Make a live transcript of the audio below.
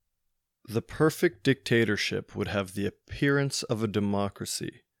The perfect dictatorship would have the appearance of a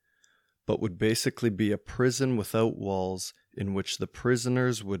democracy, but would basically be a prison without walls in which the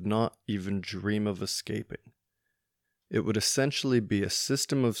prisoners would not even dream of escaping. It would essentially be a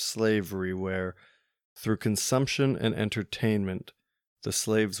system of slavery where, through consumption and entertainment, the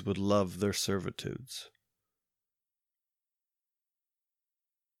slaves would love their servitudes.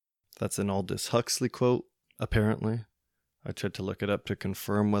 That's an Aldous Huxley quote, apparently. I tried to look it up to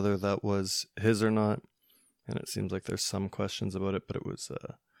confirm whether that was his or not, and it seems like there's some questions about it, but it was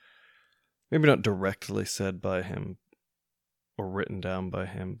maybe not directly said by him or written down by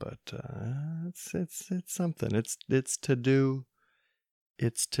him, but it's something. It's to do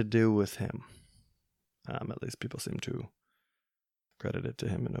with him. At least people seem to credit it to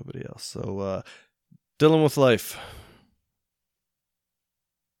him and nobody else. So, Dylan with Life.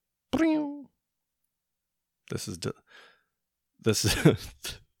 This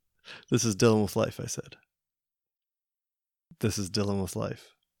is Dylan with Life, I said. This is Dylan with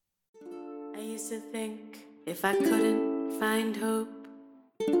Life. I used to think if I couldn't find hope,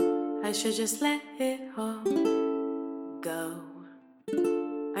 I should just let it all go.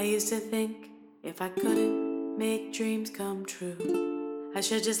 I used to think if I couldn't make dreams come true, I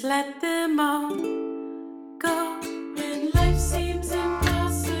should just let them all go. When life seems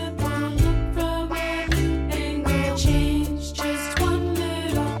impossible, look from a new angle, change just one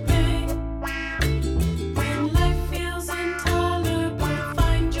little thing. When life feels intolerable,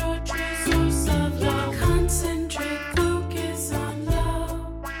 find your true source of love. Concentrate, focus on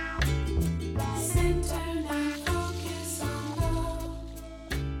love. Center now, focus on love.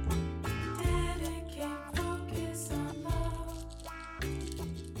 Dedicate, focus on love.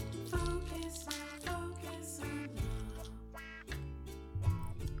 Focus now, focus on love.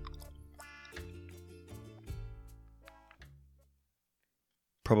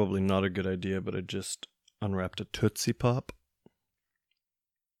 Probably not a good idea, but I just unwrapped a Tootsie Pop.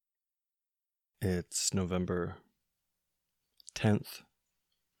 It's November 10th,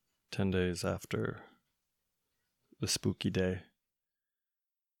 10 days after the spooky day.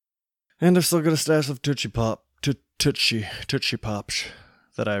 And I've still got a stash of Tootsie Pops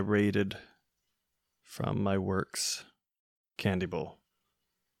that I raided from my work's candy bowl.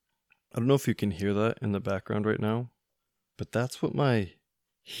 I don't know if you can hear that in the background right now, but that's what my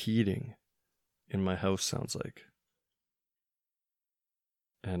heating in my house sounds like.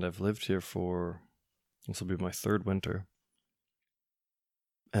 And I've lived here for, this will be my third winter.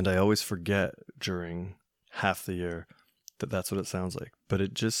 And I always forget during half the year that that's what it sounds like. But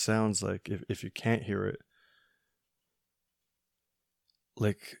it just sounds like, if you can't hear it,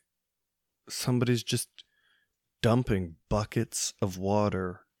 like somebody's just dumping buckets of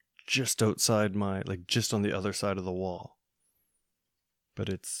water just outside like just on the other side of the wall. But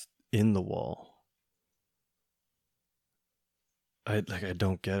it's in the wall. I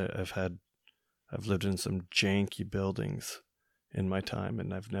don't get it. I've lived in some janky buildings in my time,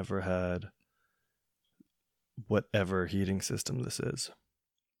 and I've never had whatever heating system this is.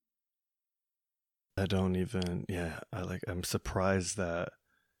 I'm surprised that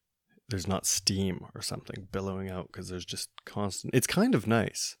there's not steam or something billowing out, because there's just constant. It's kind of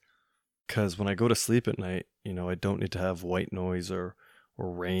nice, because when I go to sleep at night, I don't need to have white noise or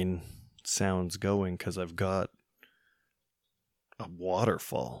rain sounds going, because I've got a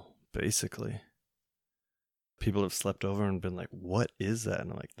waterfall, basically. People have slept over and been like, what is that? And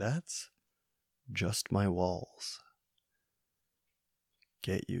I'm like, that's just my walls.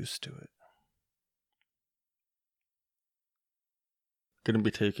 Get used to it. Gonna be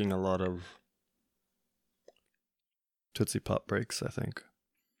taking a lot of Tootsie Pop breaks, I think.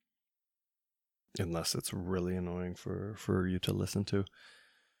 Unless it's really annoying for you to listen to.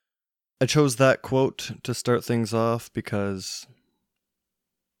 I chose that quote to start things off because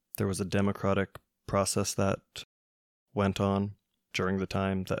there was a democratic process that went on during the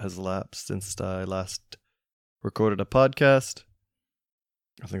time that has elapsed since I last recorded a podcast.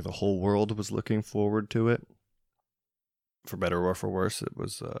 I think the whole world was looking forward to it. For better or for worse, it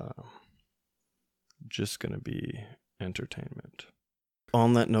was just going to be entertainment.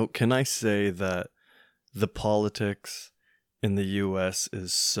 On that note, can I say that the politics in the US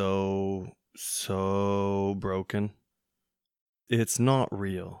is so broken? It's not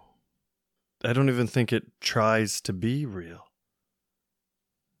real. I don't even think it tries to be real.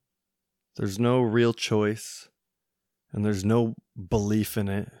 There's no real choice, and there's no belief in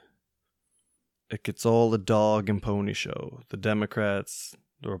it. It's all a dog and pony show. The Democrats,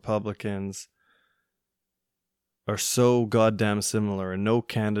 the Republicans are so goddamn similar, and no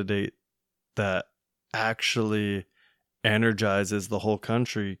candidate that actually energizes the whole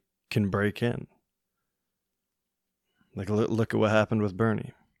country can break in. Like, look at what happened with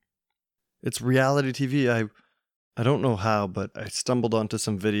Bernie. It's reality TV. I don't know how, but I stumbled onto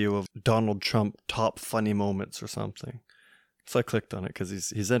some video of Donald Trump top funny moments or something. So I clicked on it because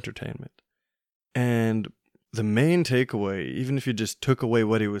he's entertainment. And the main takeaway, even if you just took away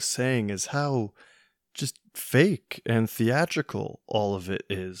what he was saying, is how just fake and theatrical all of it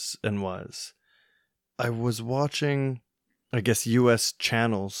is and was. I was watching, I guess, US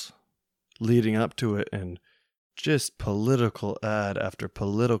channels leading up to it, and just political ad after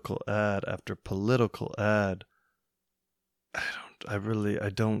political ad after political ad. I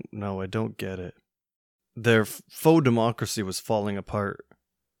don't know. I don't get it. Their faux democracy was falling apart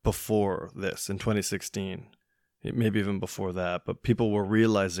before this in 2016. Maybe even before that. But people were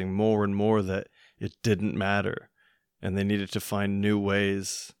realizing more and more that it didn't matter. And they needed to find new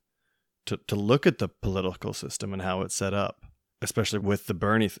ways to look at the political system and how it's set up. Especially with the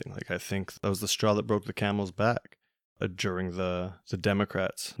Bernie thing. Like, I think that was the straw that broke the camel's back during the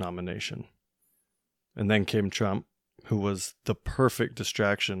Democrats' nomination. And then came Trump, who was the perfect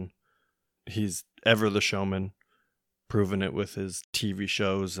distraction. He's ever the showman, proven it with his TV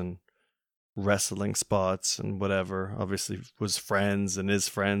shows and wrestling spots and whatever. Obviously was friends and is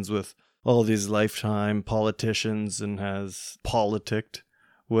friends with all these lifetime politicians and has politicked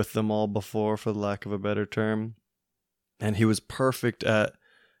with them all before, for the lack of a better term. And he was perfect at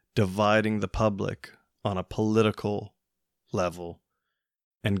dividing the public on a political level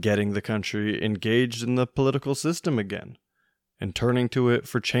and getting the country engaged in the political system again and turning to it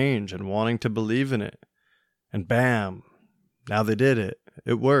for change and wanting to believe in it. And bam, now they did it.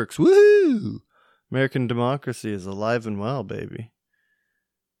 It works. Woohoo! American democracy is alive and well, baby.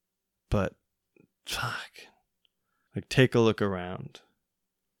 But, fuck. Like, take a look around.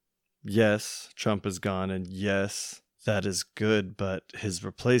 Yes, Trump is gone, and yes, that is good, but his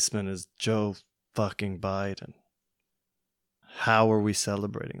replacement is Joe fucking Biden. How are we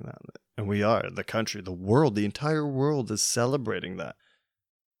celebrating that? And we are, the country, the world, the entire world is celebrating that.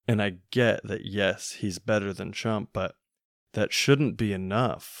 And I get that, yes, he's better than Trump, but that shouldn't be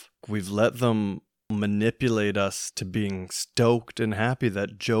enough. We've let them manipulate us to being stoked and happy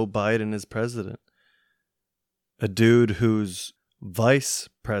that Joe Biden is president. A dude who's vice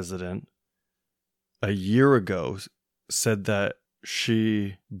president a year ago said that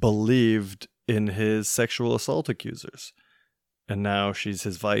she believed in his sexual assault accusers. And now she's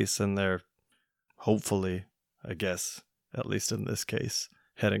his vice, and they're hopefully, I guess, at least in this case,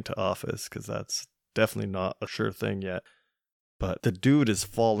 heading to office, because that's definitely not a sure thing yet. But the dude is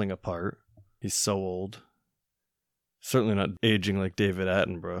falling apart. He's so old. Certainly not aging like David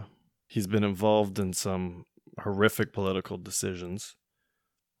Attenborough. He's been involved in some horrific political decisions.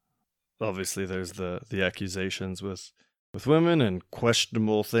 Obviously, there's the accusations with women and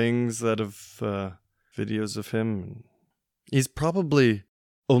questionable things that have videos of him. He's probably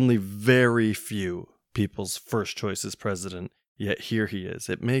only very few people's first choice as president, yet here he is.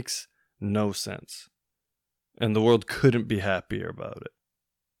 It makes no sense. And the world couldn't be happier about it.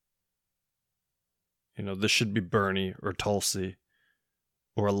 You know, this should be Bernie or Tulsi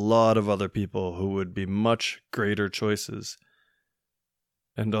or a lot of other people who would be much greater choices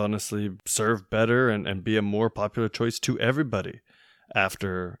and honestly serve better and be a more popular choice to everybody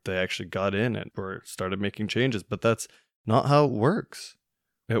after they actually got in and or started making changes. But that's not how it works.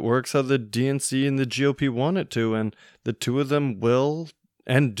 It works how the DNC and the GOP want it to, and the two of them will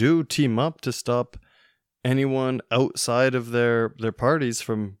and do team up to stop anyone outside of their parties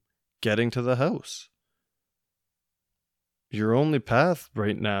from getting to the House. Your only path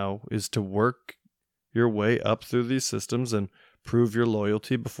right now is to work your way up through these systems and prove your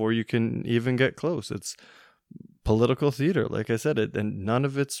loyalty before you can even get close. It's political theater, like I said, and none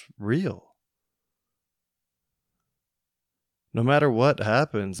of it's real. No matter what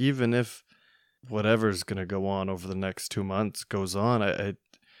happens, even if whatever's going to go on over the next 2 months goes on, I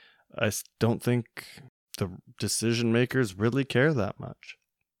don't think the decision makers really care that much.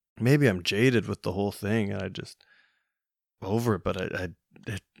 Maybe I'm jaded with the whole thing and I just over it, but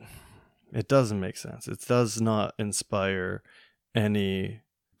it doesn't make sense. It does not inspire any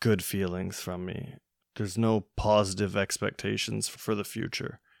good feelings from me. There's no positive expectations for the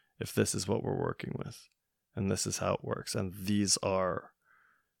future if this is what we're working with. And this is how it works. And these are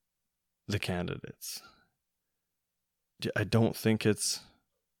the candidates. I don't think it's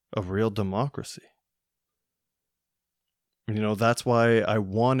a real democracy. You know, that's why I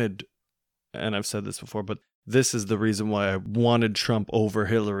wanted, and I've said this before, but this is the reason why I wanted Trump over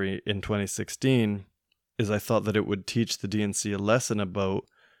Hillary in 2016, is I thought that it would teach the DNC a lesson about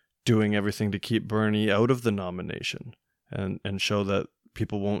doing everything to keep Bernie out of the nomination and show that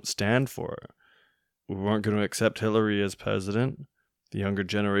people won't stand for it. We weren't going to accept Hillary as president. The younger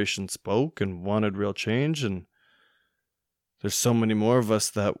generation spoke and wanted real change, and there's so many more of us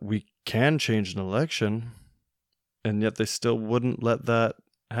that we can change an election, and yet they still wouldn't let that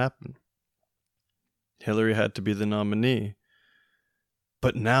happen. Hillary had to be the nominee.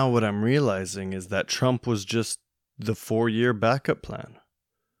 But now what I'm realizing is that Trump was just the 4-year backup plan.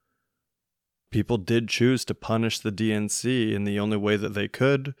 People did choose to punish the DNC in the only way that they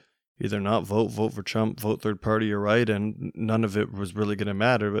could. Either not vote for Trump, vote third party, you're right, and none of it was really going to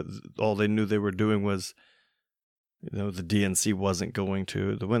matter. But all they knew they were doing was, the DNC wasn't going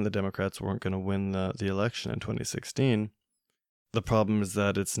to win. The Democrats weren't going to win the election in 2016. The problem is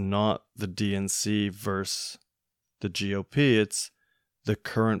that it's not the DNC versus the GOP. It's the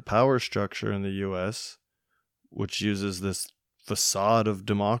current power structure in the U.S., which uses this facade of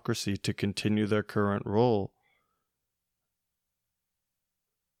democracy to continue their current role.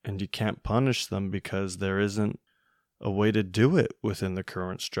 And you can't punish them because there isn't a way to do it within the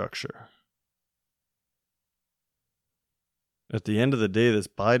current structure. At the end of the day, this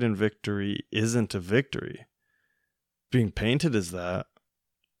Biden victory isn't a victory. Being painted as that,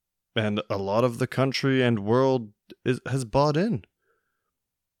 and a lot of the country and world has bought in.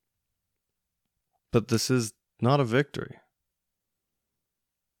 But this is not a victory.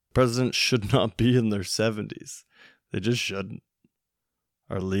 Presidents should not be in their 70s. They just shouldn't.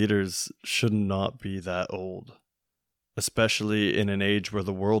 Our leaders should not be that old, especially in an age where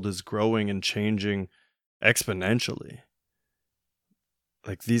the world is growing and changing exponentially.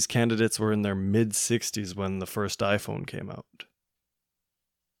 Like, these candidates were in their mid-60s when the first iPhone came out.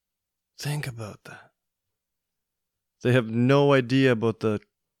 Think about that. They have no idea about the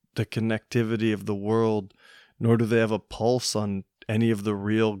connectivity of the world, nor do they have a pulse on any of the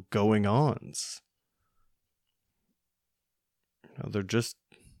real going-ons. They're just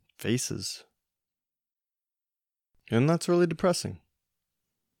faces. And that's really depressing.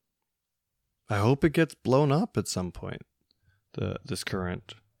 I hope it gets blown up at some point, this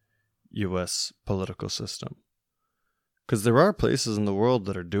current U.S. political system. Because there are places in the world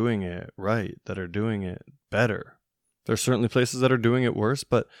that are doing it right, that are doing it better. There are certainly places that are doing it worse,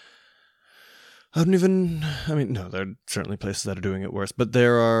 but there are certainly places that are doing it worse, but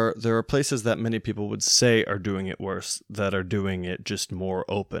there are places that many people would say are doing it worse that are doing it just more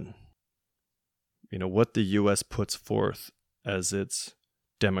open. What the U.S. puts forth as its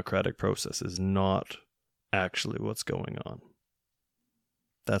democratic process is not actually what's going on.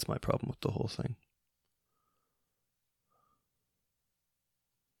 That's my problem with the whole thing.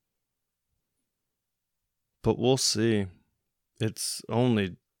 But we'll see. It's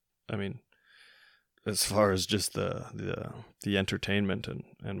only, as far as just the entertainment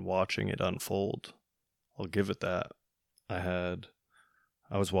and watching it unfold, I'll give it that. I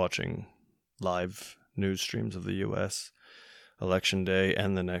was watching live news streams of the U.S. election day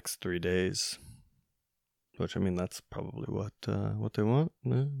and the next 3 days, which that's probably what they want.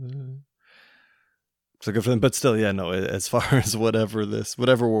 So good for them. But still, as far as whatever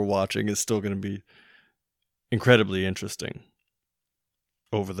we're watching is still going to be incredibly interesting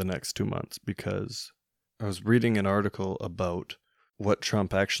over the next 2 months, because I was reading an article about what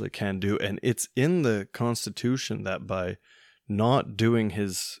Trump actually can do, and it's in the Constitution that by not doing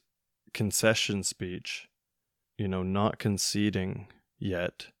his concession speech, not conceding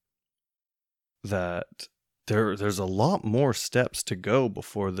yet, that there's a lot more steps to go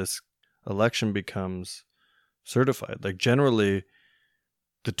before this election becomes certified. Like, generally,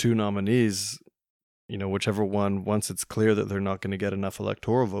 the two nominees, whichever one, once it's clear that they're not going to get enough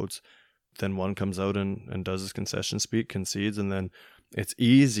electoral votes, then one comes out and does his concession speech, concedes, and then it's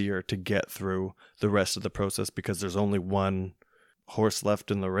easier to get through the rest of the process because there's only one horse left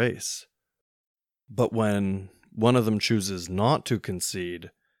in the race. But when one of them chooses not to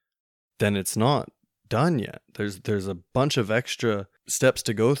concede, then it's not done yet. There's a bunch of extra steps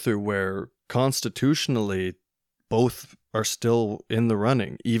to go through where constitutionally both are still in the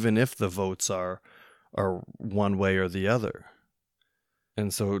running, even if the votes are one way or the other.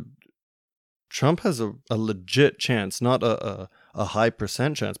 And so Trump has a legit chance, not a high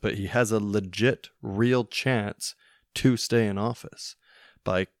percent chance, but he has a legit, real chance to stay in office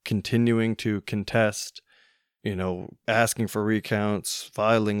by continuing to contest, asking for recounts,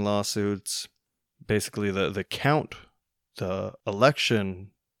 filing lawsuits. Basically, the count, the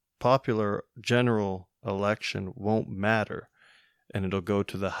election, popular general election won't matter, and it'll go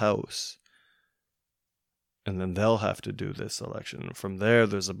to the House. And then they'll have to do this election. And from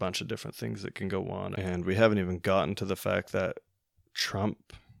there's a bunch of different things that can go on. And we haven't even gotten to the fact that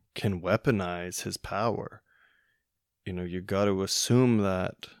Trump can weaponize his power you got to assume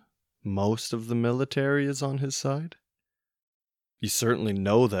that most of the military is on his side. You certainly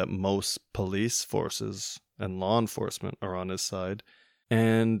know that most police forces and law enforcement are on his side.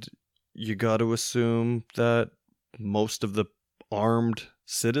 And you got to assume that most of the armed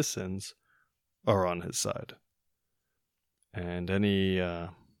citizens are on his side. And any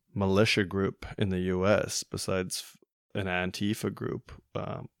militia group in the US, besides an Antifa group,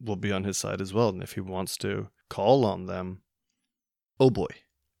 will be on his side as well. And if he wants to call on them, oh boy.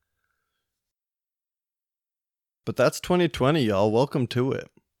 But that's 2020, y'all. Welcome to it.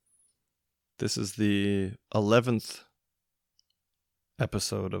 This is the 11th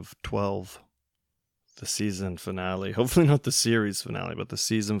episode of 12, the season finale. Hopefully not the series finale, but the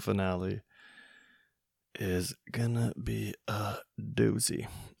season finale is gonna be a doozy.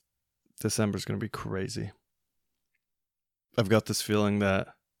 December's gonna be crazy. I've got this feeling that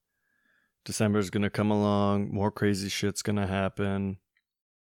December's gonna come along, more crazy shit's gonna happen.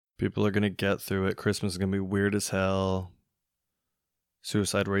 People are gonna get through it. Christmas is gonna be weird as hell.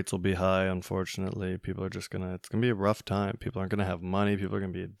 Suicide rates will be high, unfortunately. People are just it's gonna be a rough time. People aren't gonna have money. People are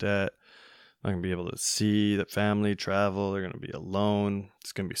gonna be in debt. Not gonna be able to see the family, travel. They're gonna be alone.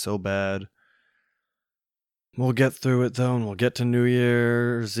 It's gonna be so bad. We'll get through it though, and we'll get to New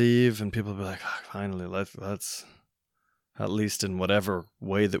Year's Eve, and people will be like, oh, finally, let's, at least in whatever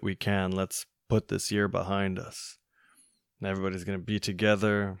way that we can, let's put this year behind us. And everybody's gonna be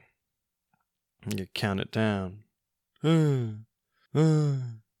together, and you count it down. 3, 2,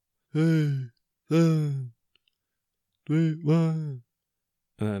 1.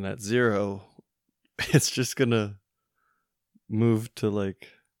 And then at 0, it's just gonna move to like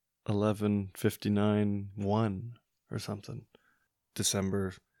 11:59:1 or something.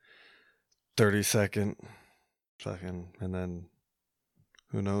 December 32nd, fucking, and then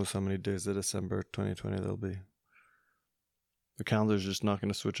who knows how many days of December 2020 there'll be. The calendar's just not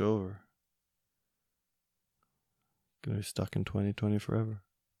gonna switch over. Gonna be stuck in 2020 forever.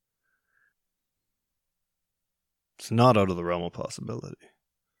 It's not out of the realm of possibility.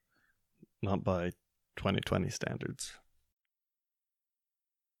 Not by 2020 standards.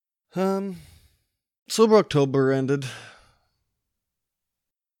 Sober October ended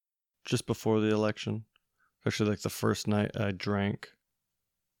just before the election. Actually, like the first night I drank.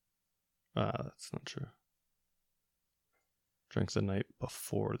 That's not true. Drank the night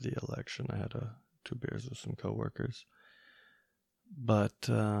before the election. I had 2 beers with some coworkers. But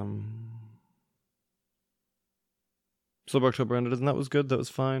Sober October ended, and that was good. That was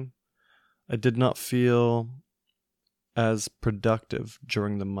fine. I did not feel as productive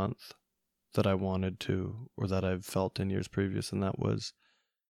during the month that I wanted to, or that I've felt in years previous, and that was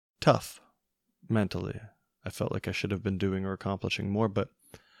tough mentally. I felt like I should have been doing or accomplishing more, but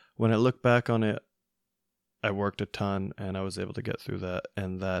when I look back on it, I worked a ton and I was able to get through that,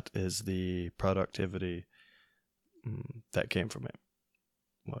 and that is the productivity that came from it.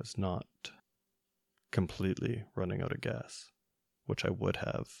 Was not completely running out of gas, which I would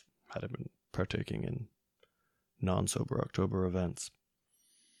have had I been partaking in non-sober October events.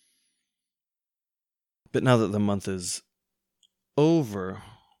 But now that the month is over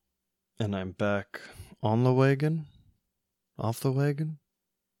and I'm back on the wagon, off the wagon,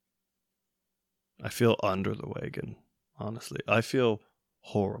 I feel under the wagon, honestly. I feel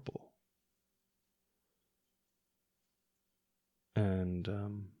horrible. And,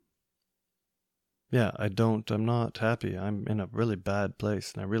 yeah, I'm not happy. I'm in a really bad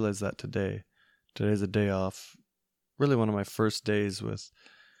place, and I realized that today. Today's a day off. Really one of my first days with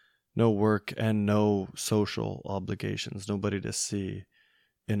no work and no social obligations, nobody to see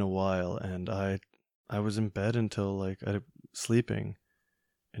in a while. And I was in bed until sleeping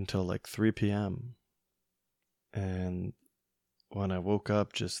until 3 p.m. And when I woke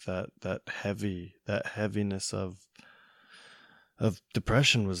up, just that heaviness of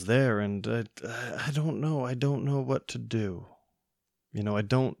depression was there, and I don't know. I don't know what to do. I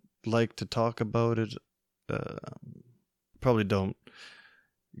don't like to talk about it. Probably don't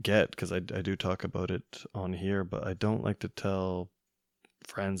get, because I do talk about it on here, but I don't like to tell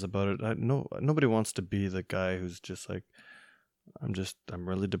friends about it. Nobody wants to be the guy who's just like, I'm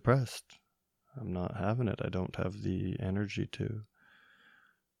really depressed. I'm not having it. I don't have the energy to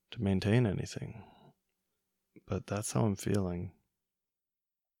maintain anything. But that's how I'm feeling.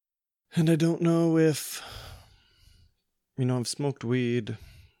 And I don't know if, I've smoked weed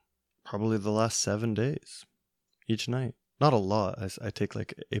probably the last 7 days, each night. Not a lot. I take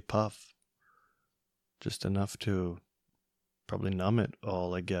a puff, just enough to probably numb it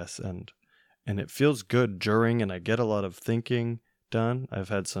all, I guess. And it feels good during, and I get a lot of thinking done. I've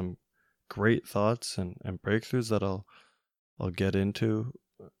had some great thoughts and breakthroughs that I'll get into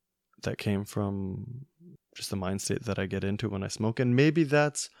that came from just the mind state that I get into when I smoke. And maybe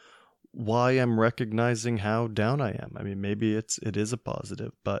that's why I'm recognizing how down I am. I mean, maybe it is a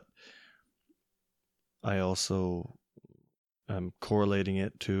positive, but I also am correlating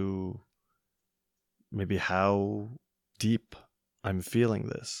it to maybe how deep I'm feeling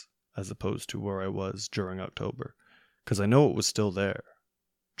this as opposed to where I was during October. Because I know it was still there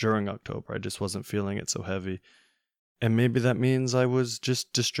during October. I just wasn't feeling it so heavy. And maybe that means I was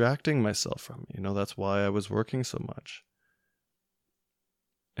just distracting myself from it. That's why I was working so much.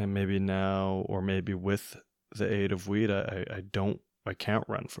 And maybe now, or maybe with the aid of weed, I can't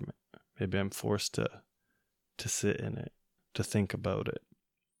run from it. Maybe I'm forced to sit in it, to think about it.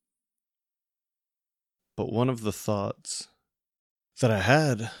 But one of the thoughts that I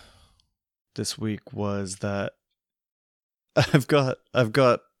had this week was that I've got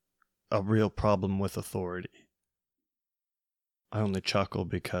a real problem with authority. I only chuckle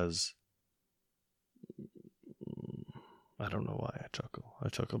because I don't know why I chuckle. I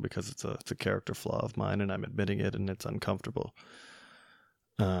chuckle because it's a character flaw of mine, and I'm admitting it, and it's uncomfortable.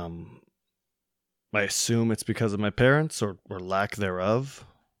 I assume it's because of my parents or lack thereof.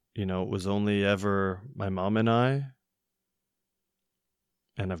 It was only ever my mom and I.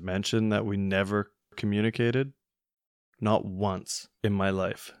 And I've mentioned that we never communicated. Not once in my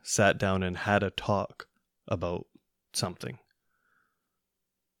life sat down and had a talk about something.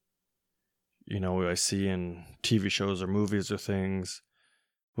 I see in TV shows or movies or things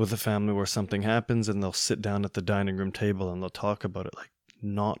with a family where something happens and they'll sit down at the dining room table and they'll talk about it. Like,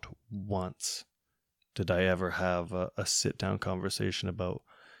 not once did I ever have a sit-down conversation about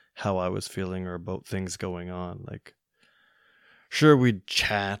how I was feeling or about things going on. Like, sure, we'd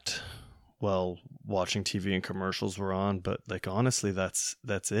chat while watching TV and commercials were on, but like, honestly, that's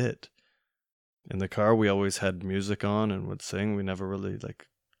it. In the car, we always had music on and would sing. We never really like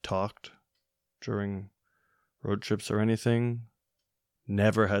talked during road trips or anything.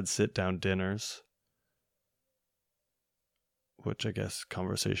 Never had sit-down dinners, which I guess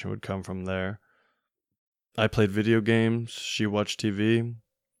conversation would come from there. I played video games. She watched TV.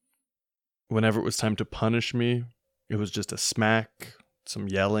 Whenever it was time to punish me, it was just a smack, some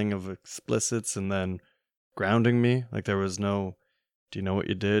yelling of explicits, and then grounding me. Like, there was no, do you know what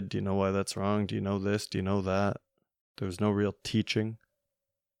you did? Do you know why that's wrong? Do you know this? Do you know that? There was no real teaching.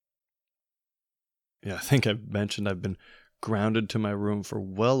 Yeah, I think I've mentioned I've been grounded to my room for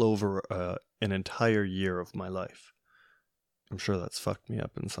well over an entire year of my life. I'm sure that's fucked me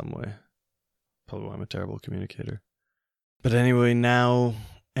up in some way. Probably why I'm a terrible communicator. But anyway, now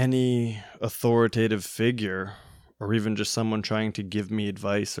any authoritative figure, or even just someone trying to give me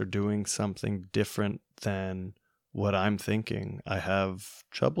advice or doing something different than what I'm thinking, I have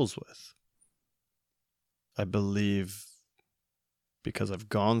troubles with. I believe because I've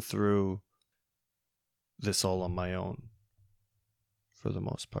gone through this all on my own, for the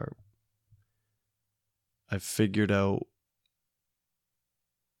most part. I've figured out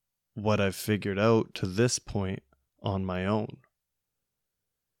what I've figured out to this point on my own.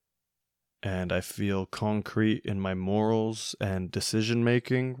 And I feel concrete in my morals and decision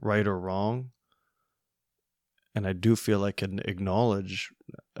making, right or wrong. And I do feel I can acknowledge,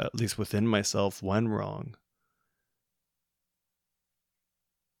 at least within myself, when wrong.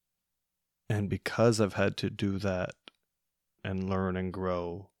 And because I've had to do that and learn and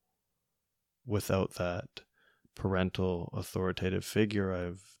grow without that parental authoritative figure,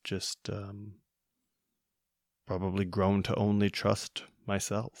 I've just probably grown to only trust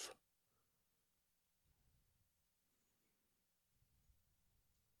myself.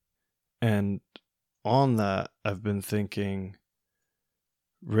 And on that, I've been thinking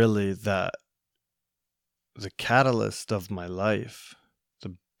really that the catalyst of my life,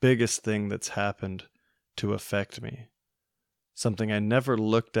 the biggest thing that's happened to affect me, something I never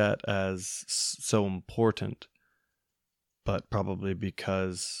looked at as so important, but probably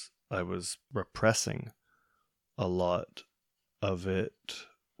because I was repressing a lot of it,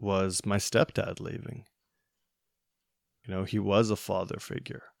 was my stepdad leaving. He was a father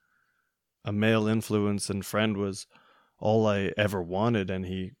figure. A male influence and friend was all I ever wanted, and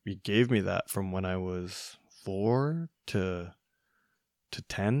he gave me that from when I was 4 to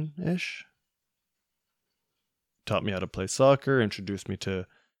 10-ish. Taught me how to play soccer, introduced me to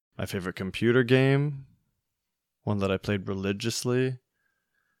my favorite computer game, one that I played religiously,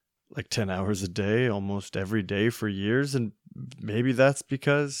 like 10 hours a day, almost every day for years, and maybe that's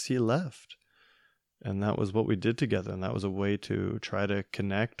because he left. And that was what we did together, and that was a way to try to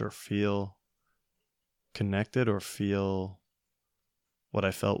connect or feel connected or feel what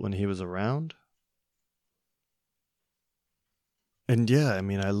I felt when he was around. And yeah, I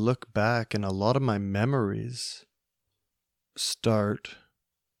mean, I look back and a lot of my memories start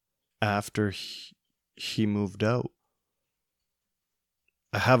after he moved out.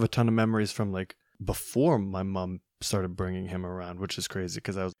 I have a ton of memories from like before my mom started bringing him around, which is crazy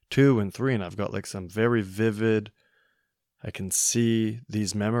because I was 2 and 3 and I've got like some very vivid, I can see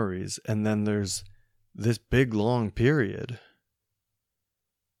these memories. And then there's this big long period.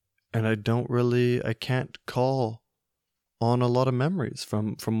 And I can't call on a lot of memories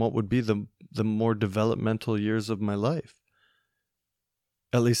from what would be the more developmental years of my life.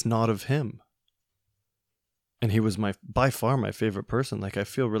 At least not of him. And he was by far my favorite person. Like, I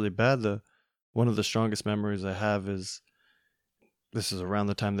feel really bad. One of the strongest memories I have is, this is around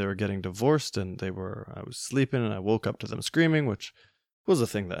the time they were getting divorced, and I was sleeping and I woke up to them screaming, which was a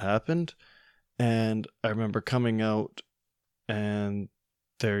thing that happened. And I remember coming out and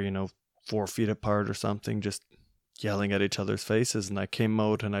they're, 4 feet apart or something, just yelling at each other's faces. And I came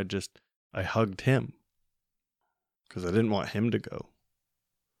out and I hugged him because I didn't want him to go.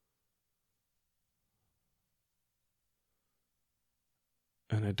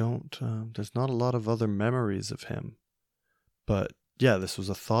 And I don't, there's not a lot of other memories of him. But yeah, this was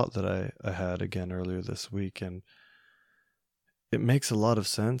a thought that I had again earlier this week, and it makes a lot of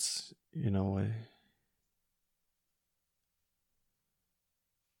sense.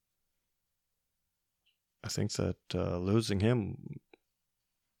 I think that losing him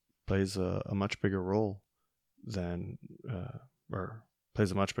plays a much bigger role or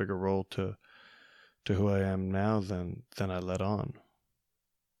plays a much bigger role to who I am now than I let on.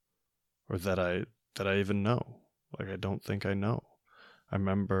 Or that I even know. Like, I don't think I know. I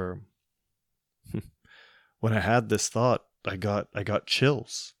remember when I had this thought, I got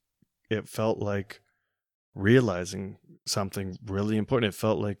chills. It felt like realizing something really important. It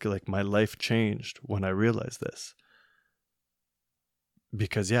felt like my life changed when I realized this.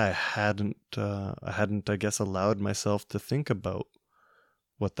 Because yeah, I hadn't I guess allowed myself to think about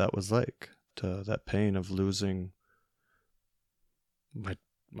what that was like, to that pain of losing my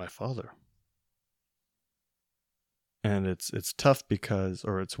father. And it's tough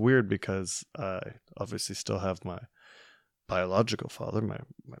it's weird because I obviously still have my biological father,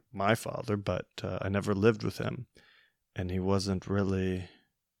 my father, but I never lived with him, and he wasn't really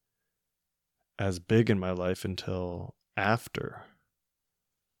as big in my life until after.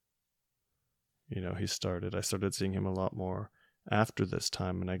 I started seeing him a lot more after this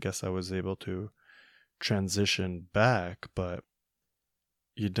time, and I guess I was able to transition back, but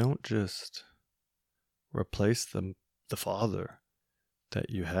you don't just replace the father that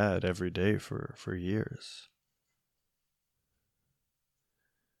you had every day for years.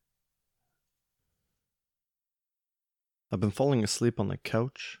 I've been falling asleep on the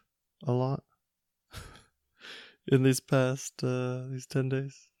couch a lot in these past these 10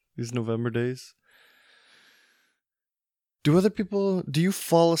 days, these November days. Do you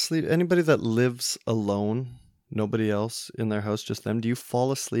fall asleep? Anybody that lives alone, nobody else in their house, just them, do you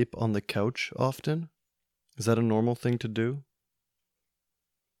fall asleep on the couch often? Is that a normal thing to do?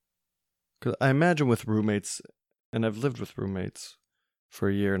 Because I imagine with roommates, and I've lived with roommates for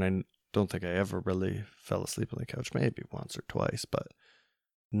a year, and I don't think I ever really fell asleep on the couch, maybe once or twice, but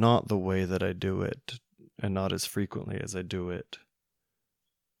not the way that I do it, and not as frequently as I do it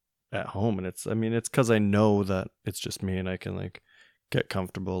at home. And it's because I know that it's just me and I can like get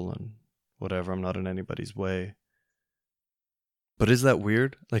comfortable and whatever. I'm not in anybody's way. But is that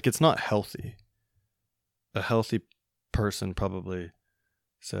weird? Like, it's not healthy. A healthy person probably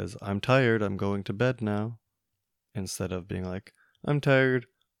says, I'm tired, I'm going to bed now, instead of being like, I'm tired,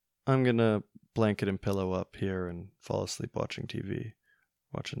 I'm gonna blanket and pillow up here and fall asleep watching TV,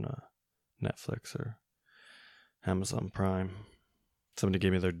 watching Netflix or Amazon Prime. Somebody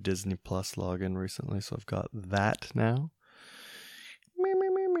gave me their Disney Plus login recently, so I've got that now.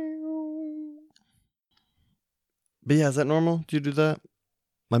 But yeah, is that normal? Do you do that?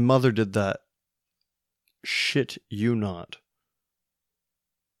 My mother did that. Shit you not.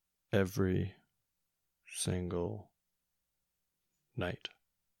 Every single night.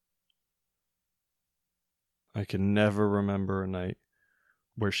 I can never remember a night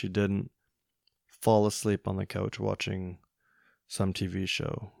where she didn't fall asleep on the couch watching some TV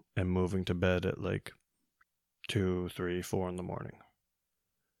show and moving to bed at like 2, 3, 4 in the morning.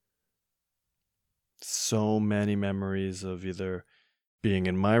 So many memories of either being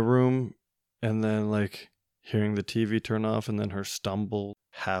in my room and then like hearing the TV turn off and then her stumble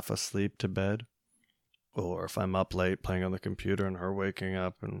half asleep to bed. Or if I'm up late playing on the computer and her waking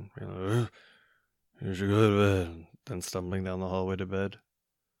up and, you should go to bed. then stumbling down the hallway to bed.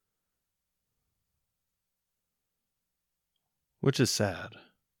 Which is sad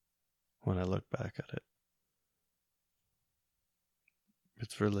when I look back at it.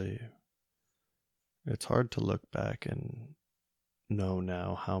 It's hard to look back and know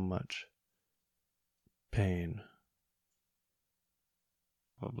now how much pain,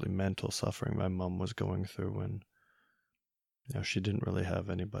 probably mental suffering my mom was going through when, she didn't really have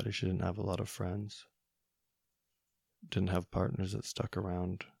anybody. She didn't have a lot of friends. Didn't have partners that stuck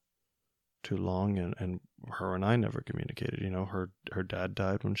around too long, and her and I never communicated. Her dad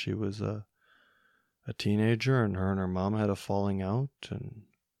died when she was a teenager, and her mom had a falling out, and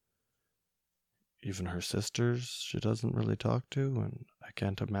even her sisters she doesn't really talk to, and I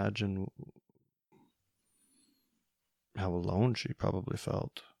can't imagine how alone she probably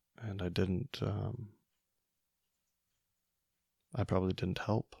felt. And I probably didn't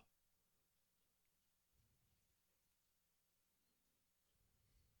help.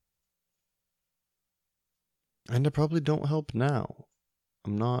 And I probably don't help now.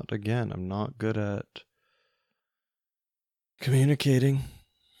 I'm not good at communicating.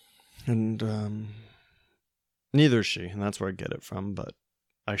 And neither is she, and that's where I get it from. But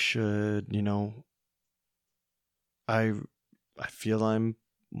I should, I feel I'm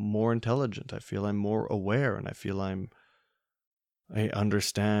more intelligent. I feel I'm more aware, and I feel I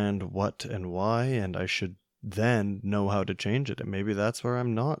understand what and why, and I should then know how to change it. And maybe that's where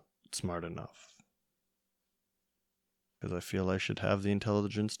I'm not smart enough, because I feel I should have the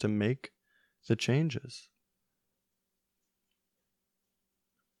intelligence to make the changes.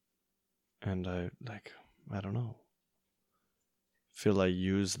 And I don't know, feel I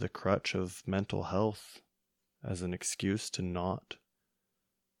use the crutch of mental health as an excuse to not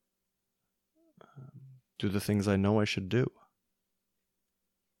do the things I know I should do.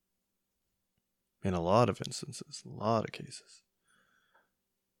 In a lot of instances, a lot of cases.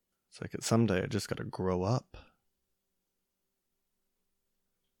 It's like someday I just got to grow up.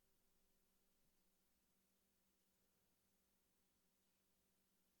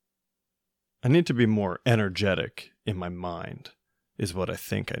 I need to be more energetic in my mind, is what I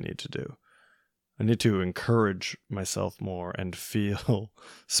think I need to do. I need to encourage myself more and feel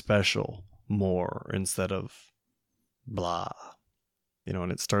special more instead of blah.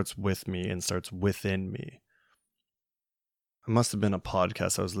 And it starts with me and starts within me. It must have been a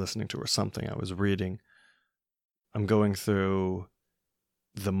podcast I was listening to or something I was reading. I'm going through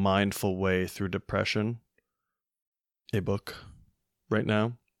The Mindful Way Through Depression, a book right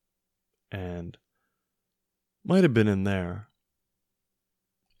now. And might have been in there.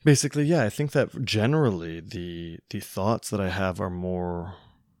 Basically, yeah, I think that generally the thoughts that I have are more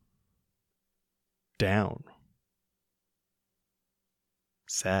down,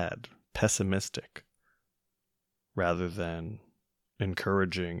 sad, pessimistic, rather than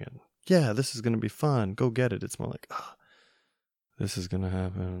encouraging and, yeah, this is going to be fun, go get it. It's more like, this is going to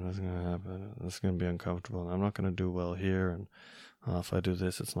happen, this is going to happen, this is going to be uncomfortable, and I'm not going to do well here, and if I do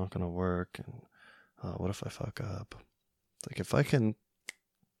this, it's not going to work, and what if I fuck up? Like, if I can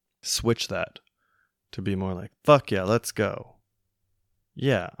switch that to be more like, fuck yeah, let's go.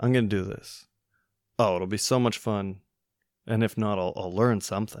 Yeah, I'm going to do this. Oh, it'll be so much fun. And if not, I'll learn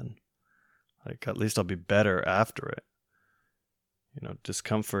something. Like, at least I'll be better after it.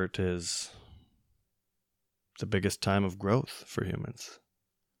 Discomfort is the biggest time of growth for humans.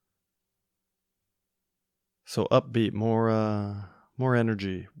 So upbeat, more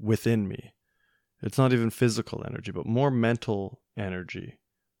energy within me. It's not even physical energy, but more mental energy.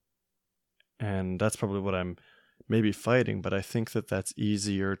 And that's probably what I'm maybe fighting, but I think that that's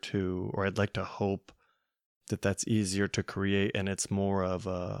easier to, or I'd like to hope that that's easier to create, and it's more of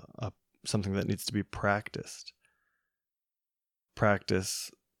a something that needs to be practiced. Practice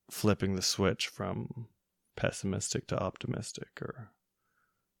flipping the switch from pessimistic to optimistic, or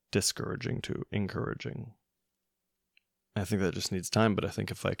discouraging to encouraging. I think that just needs time, but I think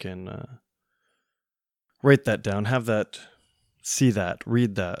if I can write that down, have that, see that,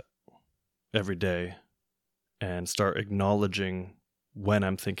 read that every day, and start acknowledging when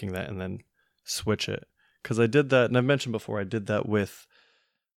I'm thinking that, and then switch it. Because I did that, and I've mentioned before, I did that with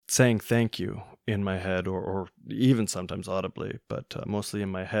saying thank you in my head, or even sometimes audibly, but mostly in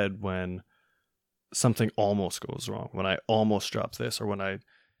my head when something almost goes wrong, when I almost drop this, or when I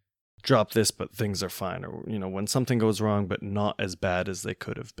drop this but things are fine, or when something goes wrong but not as bad as they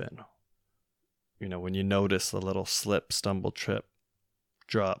could have been. When you notice the little slip, stumble, trip,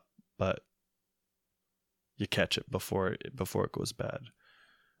 drop, but you catch it before it goes bad.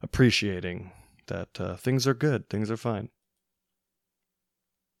 Appreciating that things are good, things are fine.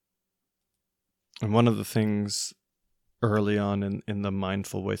 And one of the things early on in the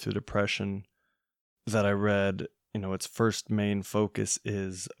Mindful Way Through Depression that I read, its first main focus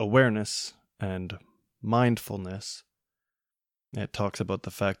is awareness and mindfulness. It talks about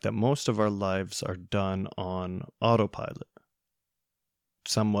the fact that most of our lives are done on autopilot,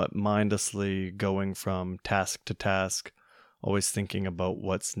 somewhat mindlessly going from task to task, always thinking about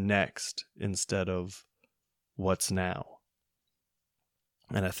what's next instead of what's now.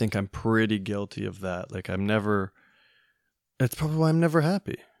 And I think I'm pretty guilty of that. Like it's probably why I'm never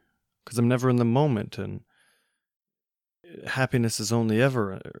happy, because I'm never in the moment, and happiness is only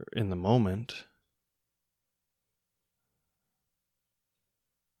ever in the moment.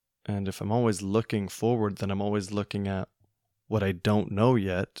 And if I'm always looking forward, then I'm always looking at what I don't know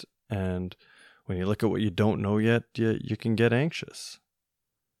yet. And when you look at what you don't know yet, you can get anxious.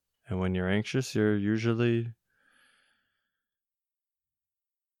 And when you're anxious, you're usually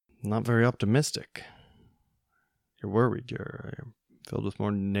not very optimistic. You're worried. You're filled with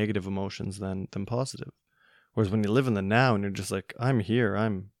more negative emotions than positive. Whereas when you live in the now and you're just like, I'm here,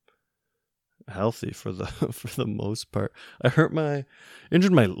 I'm healthy for the most part. I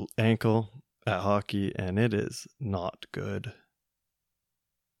injured my ankle at hockey, and it is not good.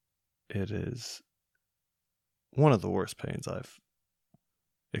 It is one of the worst pains I've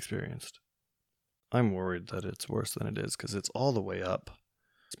experienced. I'm worried that it's worse than it is because it's all the way up.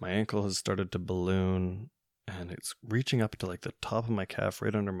 My ankle has started to balloon, and it's reaching up to like the top of my calf,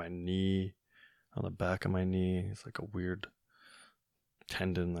 right under my knee, on the back of my knee. It's like a weird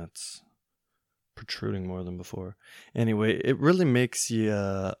tendon that's protruding more than before. Anyway, it really makes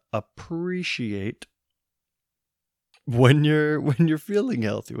you appreciate when you're feeling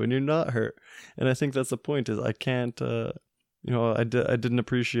healthy, when you're not hurt. And I think that's the point, is I can't I didn't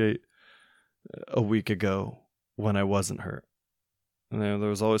appreciate a week ago when I wasn't hurt. And there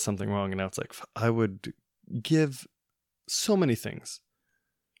was always something wrong, and now it's like I would give so many things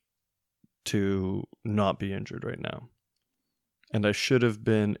to not be injured right now. And I should have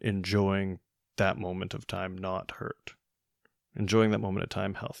been enjoying that moment of time not hurt. Enjoying that moment of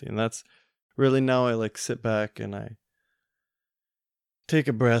time healthy. And that's really, now I like sit back and I take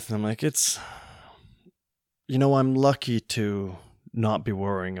a breath, and I'm like, I'm lucky to not be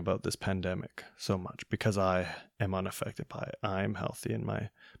worrying about this pandemic so much because I am unaffected by it. I'm healthy, and my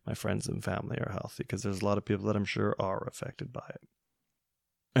friends and family are healthy, because there's a lot of people that I'm sure are affected by it.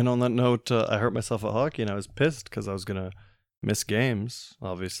 And on that note, I hurt myself at hockey, and I was pissed because I was going to miss games,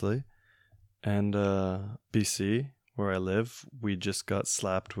 obviously. And BC, where I live, we just got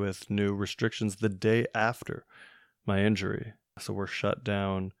slapped with new restrictions the day after my injury. So we're shut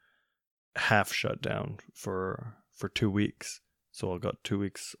down, half shut down for 2 weeks. So I've got 2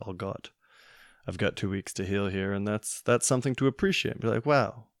 weeks to heal here, and that's something to appreciate. Be like,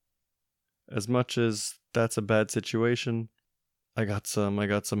 wow, as much as that's a bad situation, I got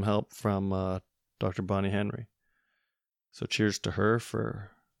some help from Dr. Bonnie Henry. So cheers to her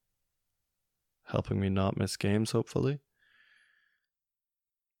for helping me not miss games, hopefully.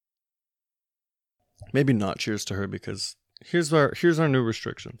 Maybe not cheers to her, because here's our new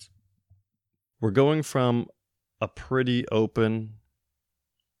restrictions. We're going from a pretty open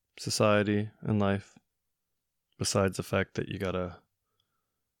society and life, besides the fact that I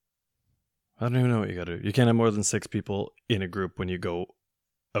don't even know what you gotta do. You can't have more than 6 people in a group when you go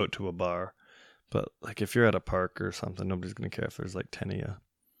out to a bar. But like if you're at a park or something, nobody's gonna care if there's like 10 of you.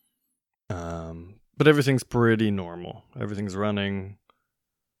 But everything's pretty normal. Everything's running.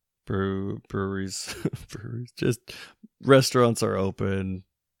 Breweries, just restaurants are open.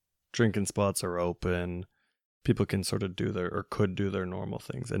 Drinking spots are open. People can sort of could do their normal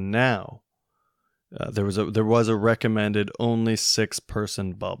things. And now there was a recommended only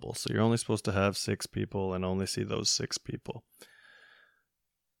 6-person bubble. So you're only supposed to have 6 people and only see those 6 people.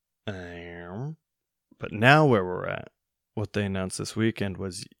 But now where we're at, what they announced this weekend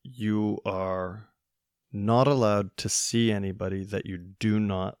was you are not allowed to see anybody that you do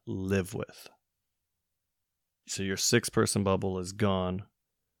not live with. So your 6-person bubble is gone.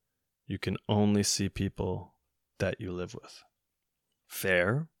 You can only see people that you live with.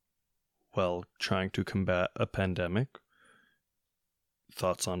 Fair. While trying to combat a pandemic.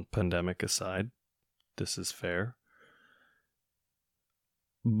 Thoughts on pandemic aside, this is fair.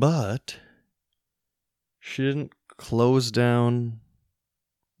 But she didn't close down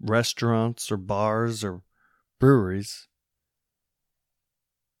restaurants or bars or breweries.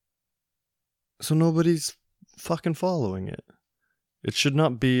 So nobody's fucking following it. It should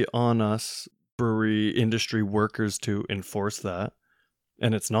not be on us brewery industry workers to enforce that.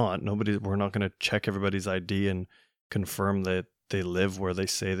 And it's not. We're not going to check everybody's ID and confirm that they live where they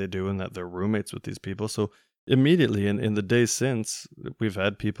say they do and that they're roommates with these people. So immediately in the days since, we've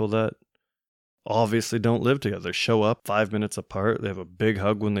had people that obviously don't live together show up 5 minutes apart. They have a big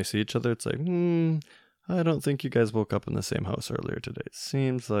hug when they see each other. It's like, I don't think you guys woke up in the same house earlier today. It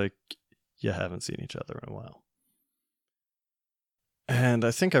seems like you haven't seen each other in a while. And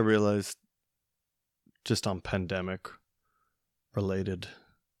I think I realized just on pandemic related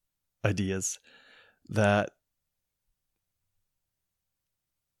ideas that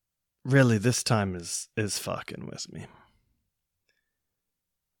really this time is fucking with me.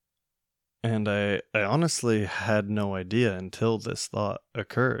 And I honestly had no idea until this thought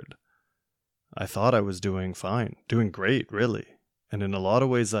occurred. I thought I was doing fine, doing great, really. And in a lot of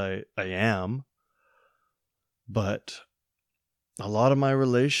ways I am. But a lot of my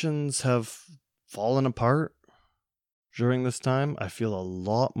relations have fallen apart during this time. I feel a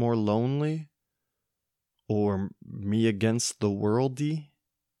lot more lonely, or me against the worldy.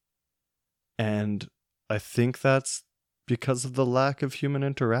 And I think that's because of the lack of human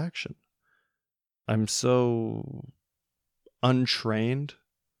interaction. I'm so untrained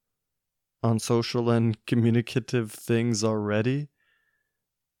on social and communicative things already,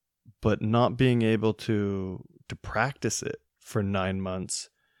 but not being able to practice it for 9 months,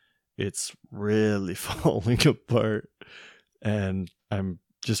 it's really falling apart, and I'm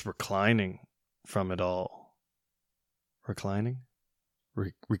just reclining from it all. Reclining?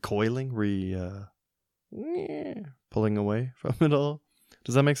 Recoiling? Pulling away from it all?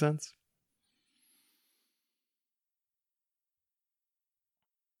 Does that make sense?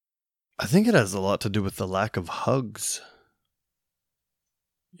 I think it has a lot to do with the lack of hugs.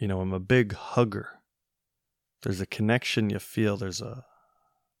 You know, I'm a big hugger. There's a connection you feel. There's a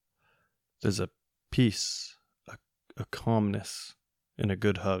peace, a calmness in a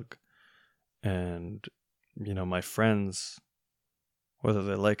good hug. And, you know, my friends, whether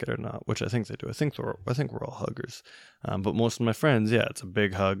they like it or not, which I think they do. I think we're all huggers. But most of my friends, yeah, it's a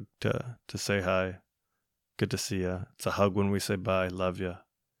big hug to say hi. Good to see ya. It's a hug when we say bye, love ya.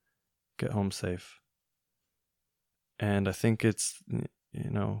 Get home safe. And I think it's,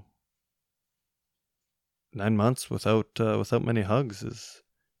 9 months without many hugs is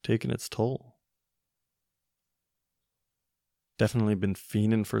taking its toll. Definitely been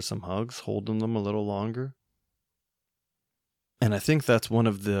fiending for some hugs, holding them a little longer. And I think that's one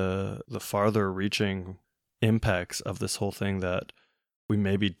of the farther reaching impacts of this whole thing that we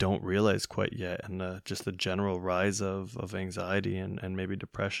maybe don't realize quite yet. And just the general rise of anxiety and maybe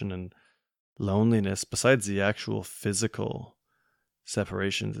depression and loneliness, besides the actual physical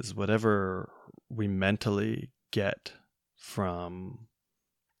separations, is whatever we mentally get from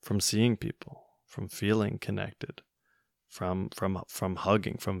seeing people, from feeling connected, from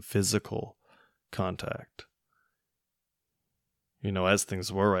hugging, from physical contact. You know, as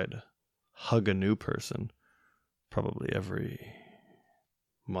things were, I'd hug a new person probably every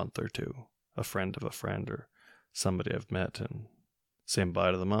month or two, a friend of a friend or somebody I've met, and saying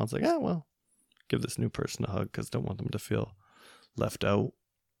bye to them all. It's like, well, give this new person a hug because I don't want them to feel left out.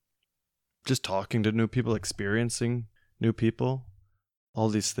 Just talking to new people, experiencing new people, all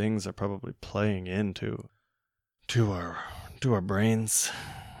these things are probably playing into our brains,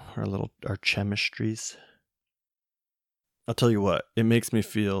 our chemistries. I'll tell you what, it makes me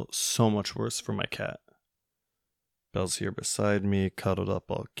feel so much worse for my cat. Belle's here beside me, cuddled up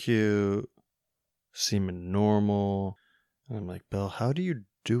all cute, seeming normal. And I'm like, Belle, how do you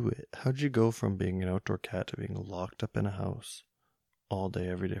do it? How'd you go from being an outdoor cat to being locked up in a house all day,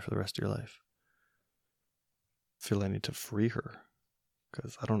 every day for the rest of your life? I feel I need to free her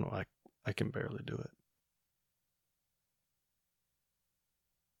because I don't know, I can barely do it.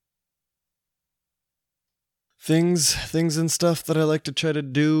 Things and stuff that I like to try to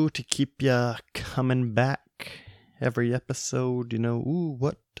do to keep ya coming back every episode.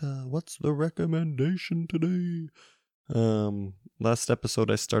 What's the recommendation today? Last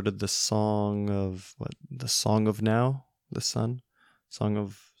episode I started the song of now, the sun, song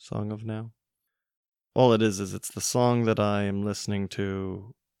of now. All it is it's the song that I am listening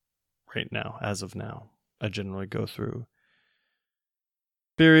to right now, as of now. I generally go through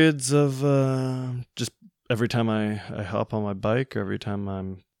periods of just every time I hop on my bike, or every time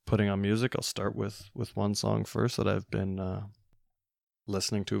I'm putting on music, I'll start with one song first that I've been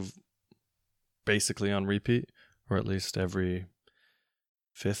listening to basically on repeat, or at least every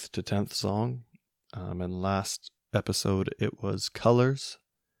 5th to 10th song. And last episode it was Colors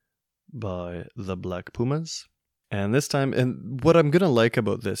by the Black Pumas. And this time, and what I'm going to like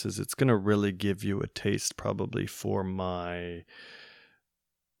about this is it's going to really give you a taste probably for my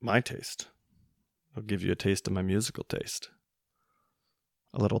taste. It'll give you a taste of my musical taste.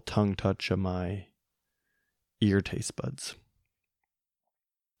 A little tongue touch of my ear taste buds.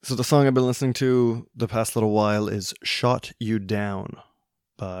 So the song I've been listening to the past little while is Shot You Down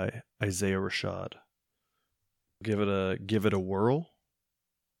by Isaiah Rashad. Give it a whirl.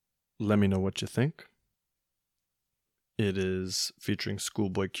 Let me know what you think. It is featuring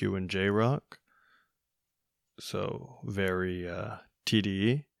Schoolboy Q and J-Rock. So very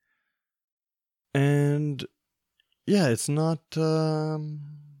TDE. And yeah, it's not I don't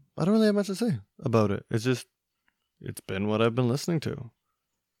really have much to say about it. It's been what I've been listening to.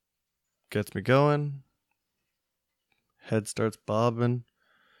 Gets me going. Head starts bobbing.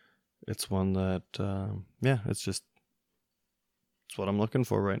 It's one that it's what I'm looking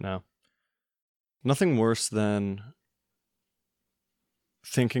for right now. Nothing worse than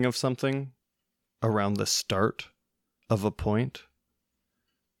thinking of something around the start of a point,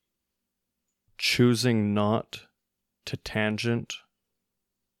 choosing not to tangent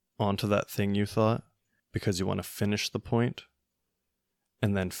onto that thing you thought because you want to finish the point,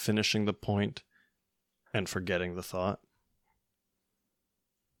 and then finishing the point and forgetting the thought.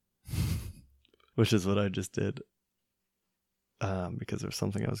 Which is what I just did. Because there's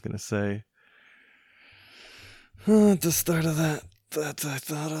something I was going to say at the start of that I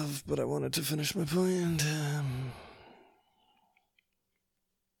thought of, but I wanted to finish my point.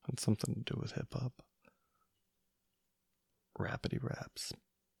 Had something to do with hip-hop. Rappity raps.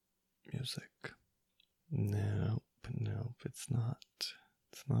 Music. Nope, it's not.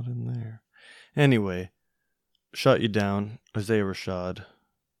 It's not in there. Anyway, Shot You Down, Isaiah Rashad.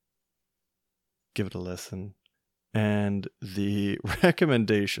 Give it a listen. And the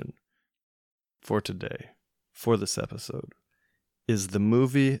recommendation for today, for this episode, is the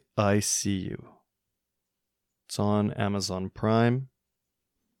movie I See You. It's on Amazon Prime.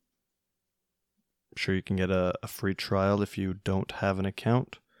 I'm sure you can get a free trial if you don't have an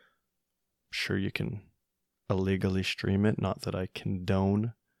account. I'm sure you can illegally stream it. Not that I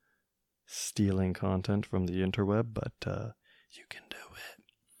condone stealing content from the interweb, but you can do it.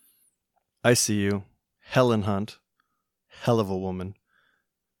 I See You. Helen Hunt. Hell of a woman.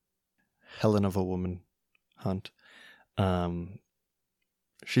 Helen of a woman Hunt.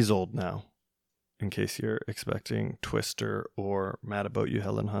 She's old now, in case you're expecting Twister or Mad About You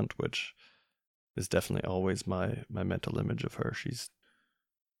Helen Hunt, which is definitely always my mental image of her. She's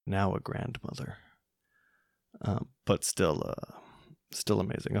now a grandmother, but still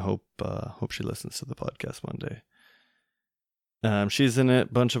amazing. I hope she listens to the podcast one day. She's in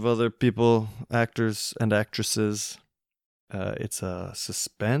it. Bunch of other people, actors and actresses. It's a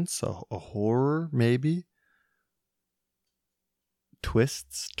suspense, a horror, maybe.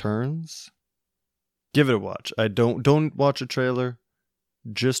 Twists, turns. Give it a watch. Don't watch a trailer.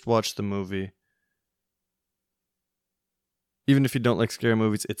 Just watch the movie. Even if you don't like scary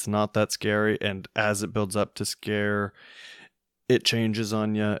movies, it's not that scary. And as it builds up to scare, it changes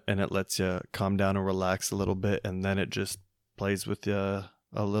on you and it lets you calm down and relax a little bit. And then it just plays with you a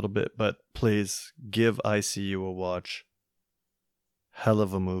little bit. But please give I See You a watch. Hell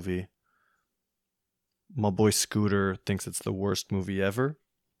of a movie. My boy Scooter thinks it's the worst movie ever.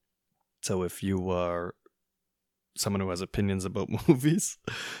 So if you are someone who has opinions about movies,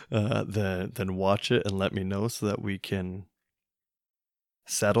 then watch it and let me know so that we can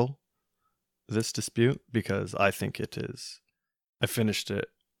settle this dispute, because I think it is. I finished it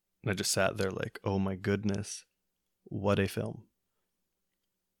and I just sat there like, oh my goodness, what a film.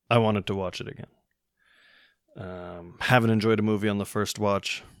 I wanted to watch it again. Haven't enjoyed a movie on the first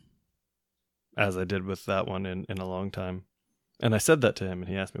watch, as I did with that one in a long time. And I said that to him, and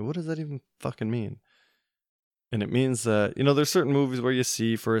he asked me, what does that even fucking mean? And it means that, there's certain movies where you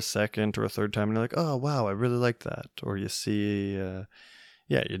see for a second or a third time, and you're like, oh, wow, I really like that. Or you see,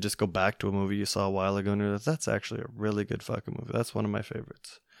 you just go back to a movie you saw a while ago, and you're like, that's actually a really good fucking movie. That's one of my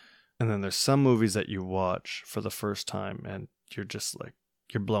favorites. And then there's some movies that you watch for the first time, and you're just like,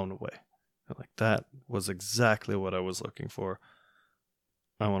 you're blown away. You're like, that was exactly what I was looking for.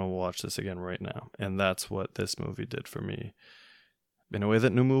 I want to watch this again right now. And that's what this movie did for me, in a way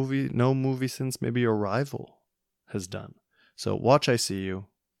that no movie since maybe Arrival has done. So watch I See You.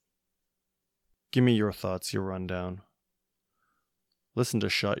 Give me your thoughts, your rundown. Listen to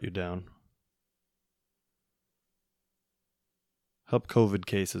Shot You Down. Help COVID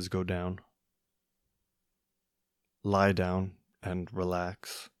cases go down. Lie down and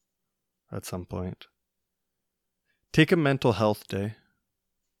relax at some point. Take a mental health day.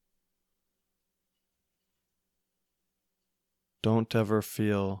 Don't ever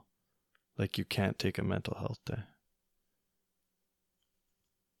feel like you can't take a mental health day.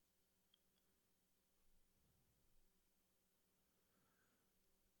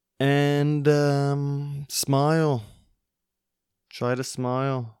 And Smile. Try to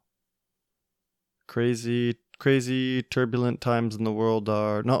smile. Crazy, turbulent times in the world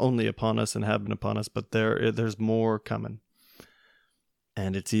are not only upon us and have been upon us, but there's more coming.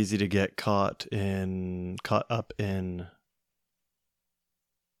 And it's easy to get caught up in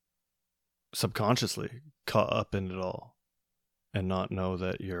subconsciously caught up in it all and not know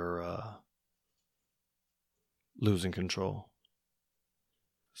that you're losing control.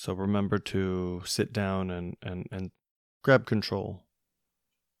 So remember to sit down and grab control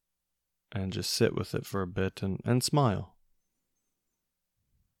and just sit with it for a bit and smile.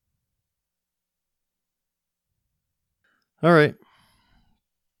 All right.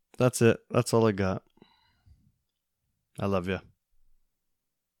 That's it. That's all I got. I love you.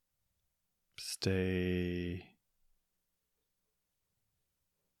 Stay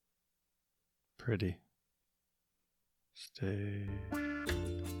pretty.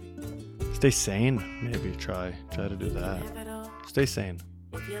 Stay sane. Maybe try to do that. Stay sane.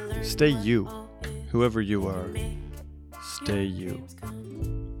 Stay you. Whoever you are, stay you.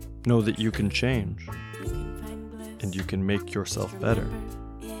 Know that you can change and you can make yourself better.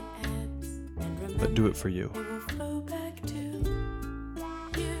 But do it for you.